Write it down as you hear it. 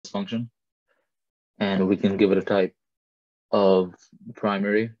function, and we can give it a type of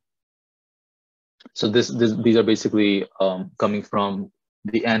primary. So these are basically coming from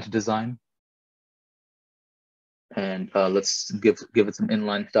the Ant design. And let's give it some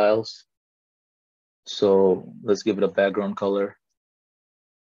inline styles. So let's give it a background color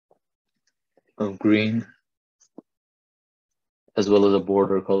of green, as well as a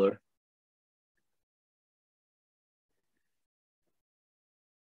border color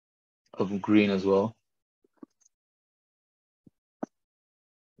of green as well.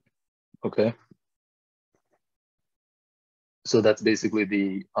 Okay. So that's basically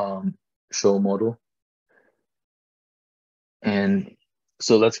the show modal. And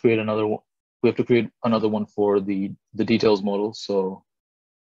so let's create another one. We have to create another one for the details modal. So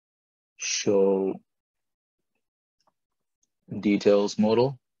show details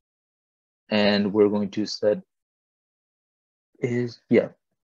modal. And we're going to set is, yeah.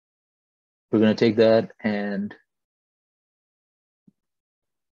 We're going to take that and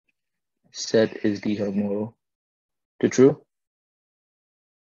set is details modal to true.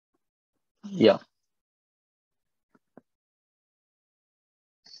 Yeah.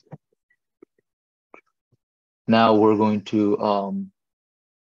 Now we're going to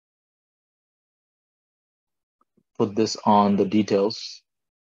put this on the details.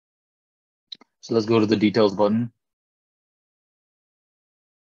 So let's go to the details button.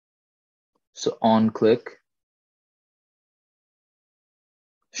 So on click,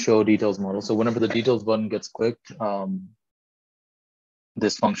 show details modal. So whenever the details button gets clicked,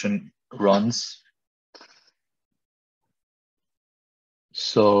 this function runs.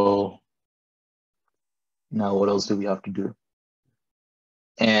 So now what else do we have to do?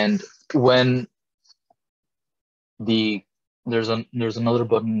 And when there's another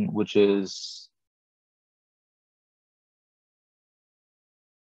button which is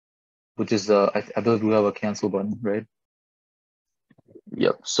I believe we have a cancel button, right?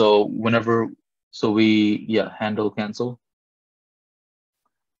 Yep. So whenever we handle cancel.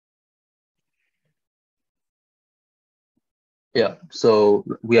 Yeah. So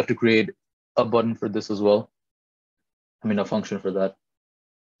we have to create a button for this as well. I mean a function for that.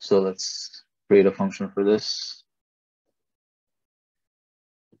 So let's create a function for this.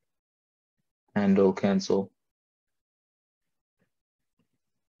 Handle cancel.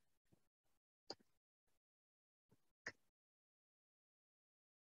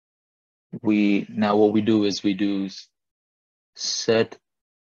 Now what we do is we set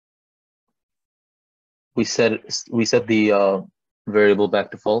the variable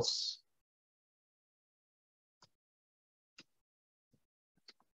back to false.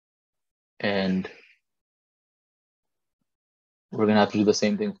 And we're gonna have to do the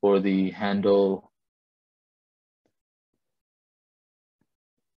same thing for the handle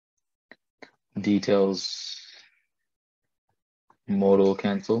details modal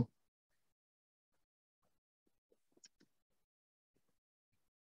cancel.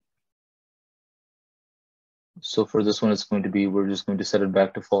 So for this one, it's going to be, we're just going to set it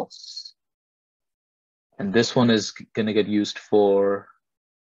back to false. And this one is going to get used for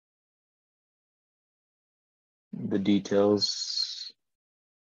the details.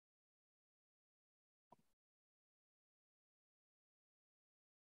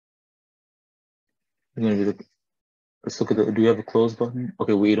 Let's look at do we have a close button?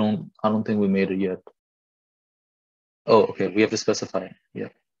 Okay, I don't think we made it yet. Oh, okay, we have to specify it. Yeah.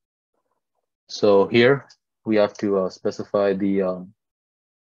 So here we have to specify the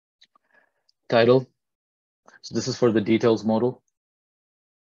title. So this is for the details modal.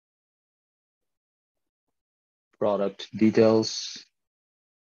 Product details.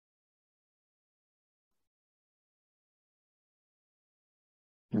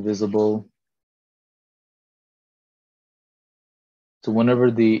 Visible. So whenever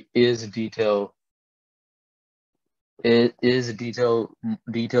the details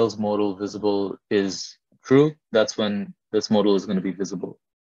modal visible is true, that's when this modal is going to be visible.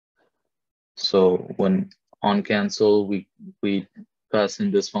 So when on cancel, we pass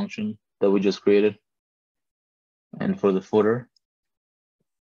in this function that we just created. And for the footer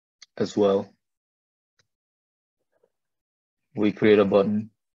as well, we create a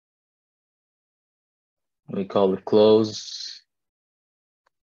button. We call it close.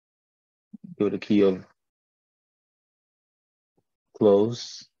 Give it a key of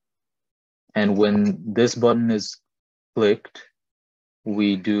close. And when this button is clicked,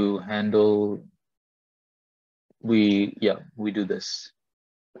 we do handle, we do this.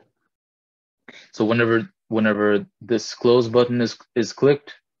 So whenever this close button is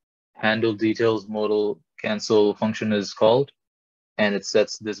clicked, handle details modal cancel function is called, and it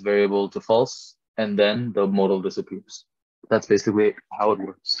sets this variable to false, and then the modal disappears. That's basically how it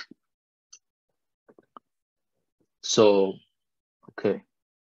works. So, okay.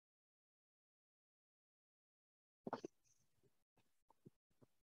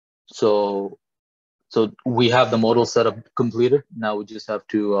 So we have the modal setup completed. Now we just have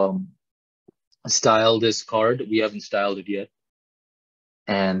to style this card. We haven't styled it yet.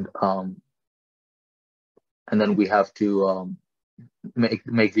 And then we have to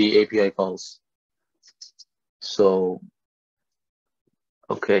make the API calls. So,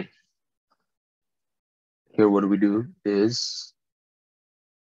 okay. Here, what we do is,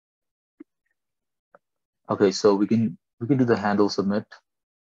 okay, so we can do the handle submit.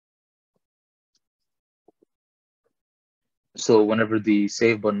 So whenever the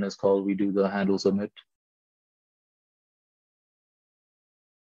save button is called, we do the handle submit.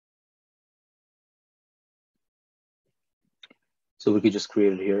 So we could just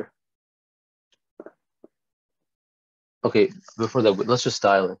create it here. Okay, before that, let's just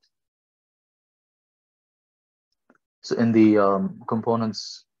style it. So in the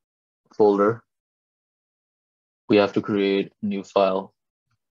components folder, we have to create a new file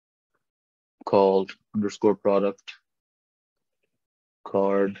called _product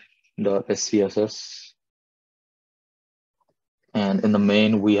card.scss. And in the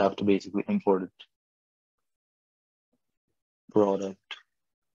main, we have to basically import it.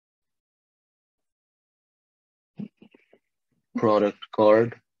 Product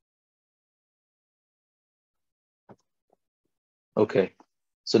card. Okay,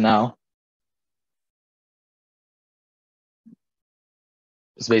 so now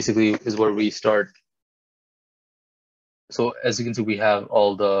this basically is where we start. So as you can see, we have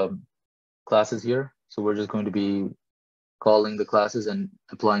all the classes here. So we're just going to be calling the classes and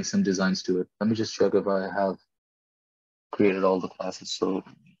applying some designs to it. Let me just check if I have created all the classes. So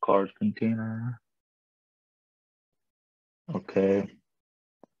card container. Okay.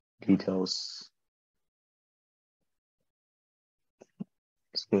 Details.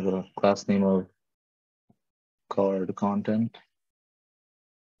 Let's give it a class name of card content.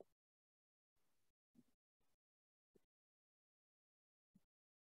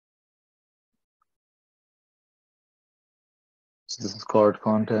 So this is card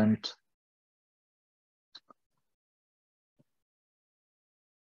content.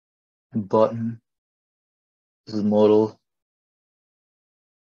 Button. This is modal.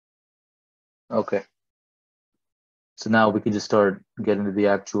 Okay. So now we can just start getting to the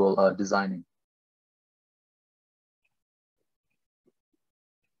actual designing.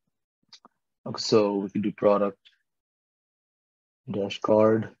 Okay, so we can do product dash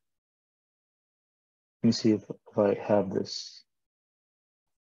card. Let me see if I have this.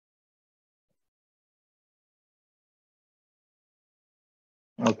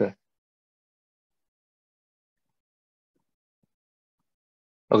 Okay.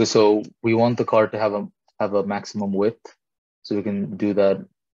 Okay, so we want the card to have a maximum width, so we can do that.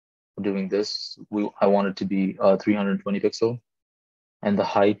 Doing this, I want it to be 320 pixel, and the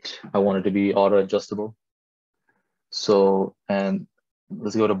height I want it to be auto adjustable. So, and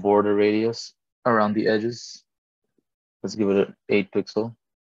let's go to border radius around the edges. Let's give it an 8 pixel,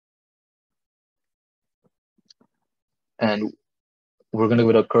 and we're gonna give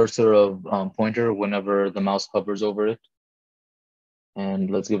it a cursor of pointer whenever the mouse hovers over it,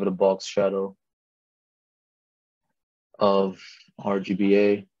 and let's give it a box shadow of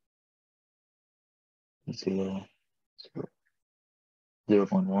RGBA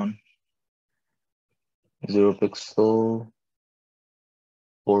 0.1, 0 pixel,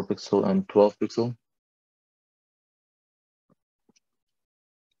 4 pixel, and 12 pixel.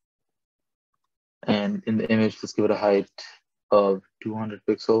 And in the image, let's give it a height of 200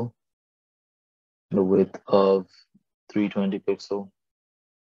 pixel, and a width of 320 pixel.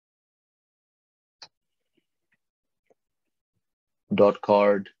 Dot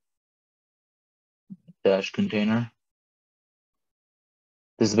card dash container.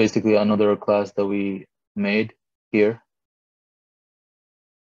 This is basically another class that we made here.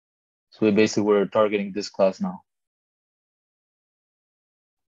 So we're targeting this class now.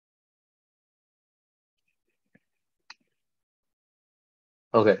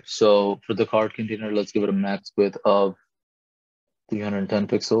 Okay, so for the card container, let's give it a max width of 310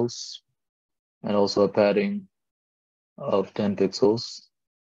 pixels and also a padding of 10 pixels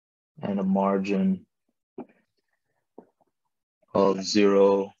and a margin of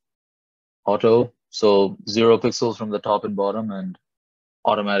 0 auto. So 0 pixels from the top and bottom and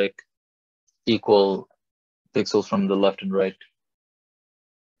automatic equal pixels from the left and right.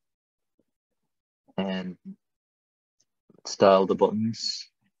 And style the buttons.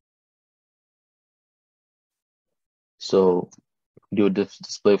 So do a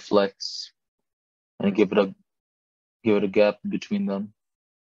display flex and give it a gap between them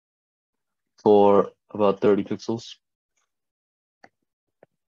for about 30 pixels.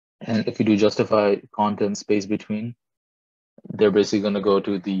 And if you do justify content space between, they're basically going to go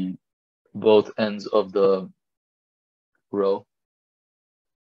to the both ends of the row.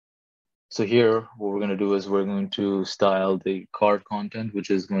 So here, what we're going to do is we're going to style the card content, which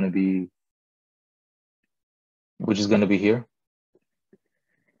is going to be here,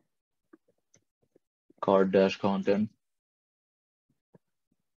 card dash content,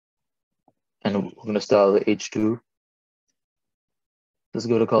 and we're going to style the H2. Let's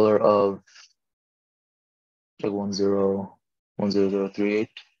give it a color of like 10038.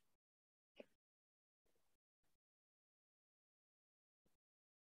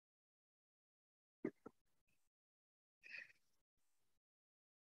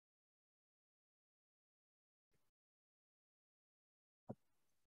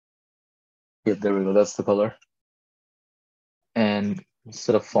 Yeah, there we go. That's the color. And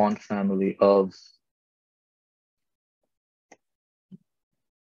set a font family of,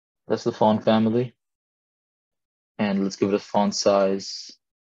 that's the font family. And let's give it a font size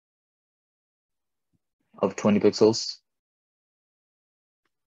of 20 pixels.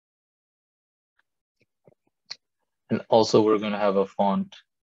 And also we're going to have a font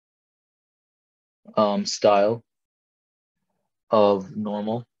style of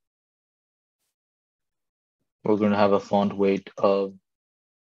normal. We're going to have a font weight of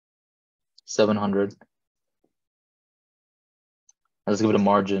 700. Let's give it a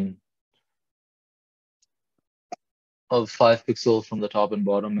margin of 5 pixels from the top and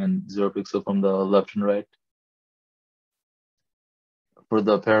bottom and 0 pixel from the left and right. For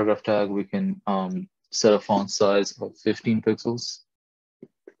the paragraph tag, we can set a font size of 15 pixels.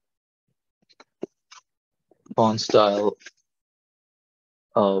 Font style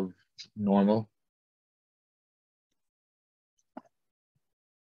of normal.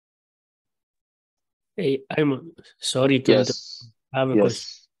 Hey, I'm sorry to interrupt. Yes. I have a question.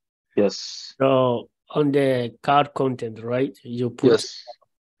 Yes. So on the card content, right? You put Yes.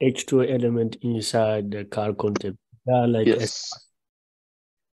 H2 element inside the card content. Like Yes.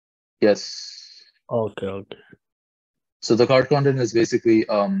 Yes. Okay. So the card content is basically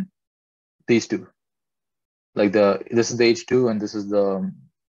these two. Like this is the H2 and this is the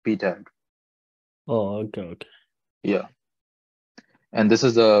P tag. Okay. Yeah. And this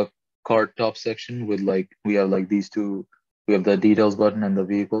is the card top section with like we have like these two. We have the details button and the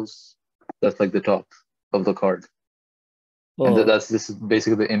vehicles. That's like the top of the card. And this is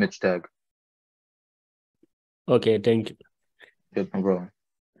basically the image tag. Okay, thank you. Yep, no problem.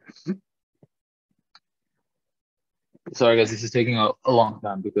 Sorry guys, this is taking a long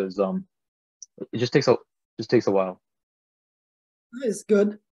time because it just takes a while. It's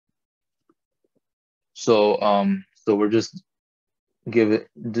good. So we're just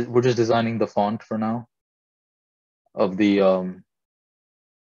designing the font for now of the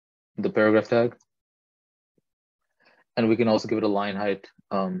paragraph tag, and we can also give it a line height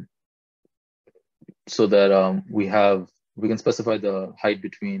so that we can specify the height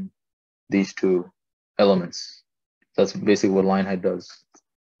between these two elements. That's basically what line height does.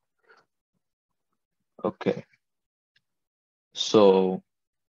 Okay. So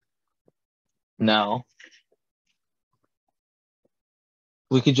now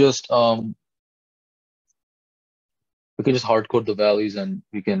we could just hard code the values and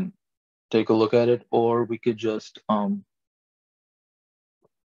we can take a look at it, or we could just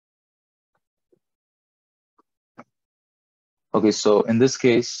okay, so in this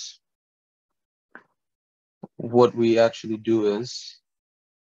case, what we actually do is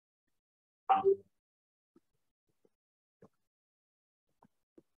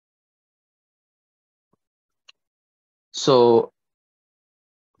so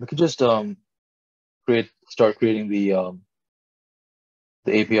we could just start creating the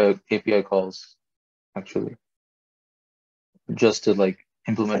API calls actually, just to like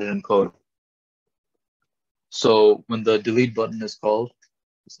implement it in code. So when the delete button is called,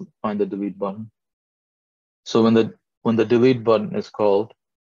 let's find the delete button. So when the delete button is called,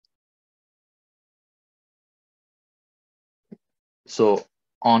 so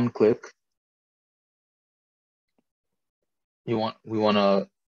on click, we want to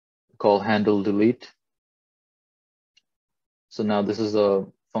call handle delete. So now this is a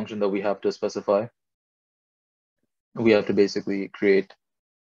function that we have to specify. We have to basically create.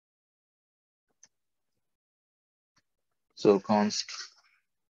 So const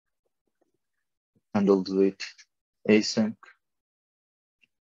handle delete. async.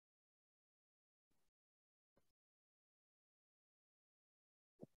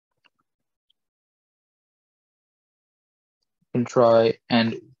 Can try,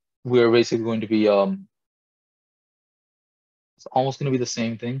 and we're basically going to be it's almost going to be the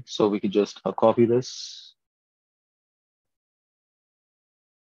same thing. So we could just copy this.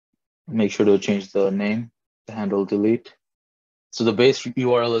 Make sure to change the name, the handle delete. So the base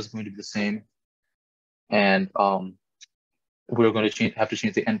URL is going to be the same, and we're going to have to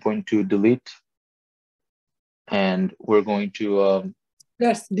change the endpoint to delete, and we're going to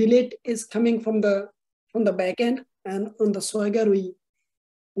That's delete is coming from the backend, and on the Swagger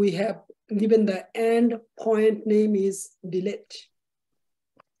we have given the endpoint name is delete.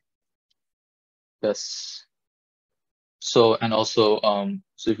 yes. So and also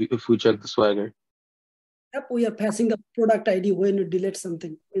so if we check the Swagger, Yep, we are passing the product ID when you delete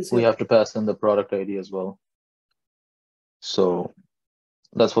something. we have to pass in the product ID as well. So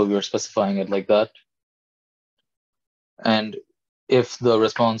that's why we are specifying it like that. And if the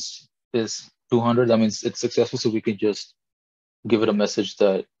response is 200, that means it's successful. So we can just give it a message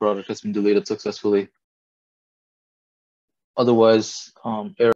that product has been deleted successfully. Otherwise, error